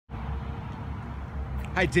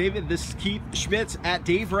Hi David, this is Keith Schmitz at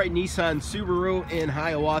Dave Wright Nissan Subaru in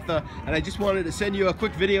Hiawatha, and I just wanted to send you a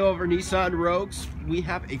quick video of our Nissan Rogues. We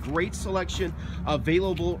have a great selection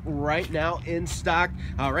available right now in stock.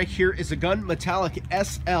 Right here is a gun metallic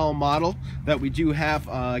SL model that we do have.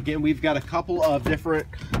 Again, we've got a couple of different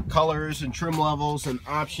colors and trim levels and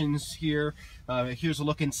options here. Here's a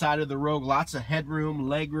look inside of the Rogue. Lots of headroom,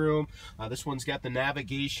 leg room. This one's got the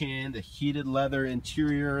navigation, the heated leather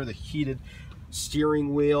interior, the heated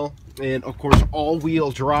steering wheel, and of course all-wheel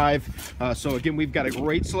drive. So again, we've got a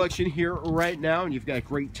great selection here right now, and you've got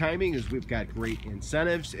great timing as we've got great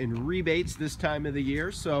incentives and rebates this time of the year.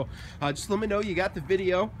 So just let me know you got the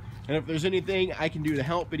video, and if there's anything I can do to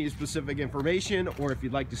help, any specific information, or if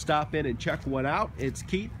you'd like to stop in and check one out, it's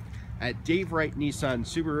Keith at Dave Wright Nissan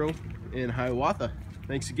Subaru in Hiawatha.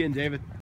 Thanks again, David.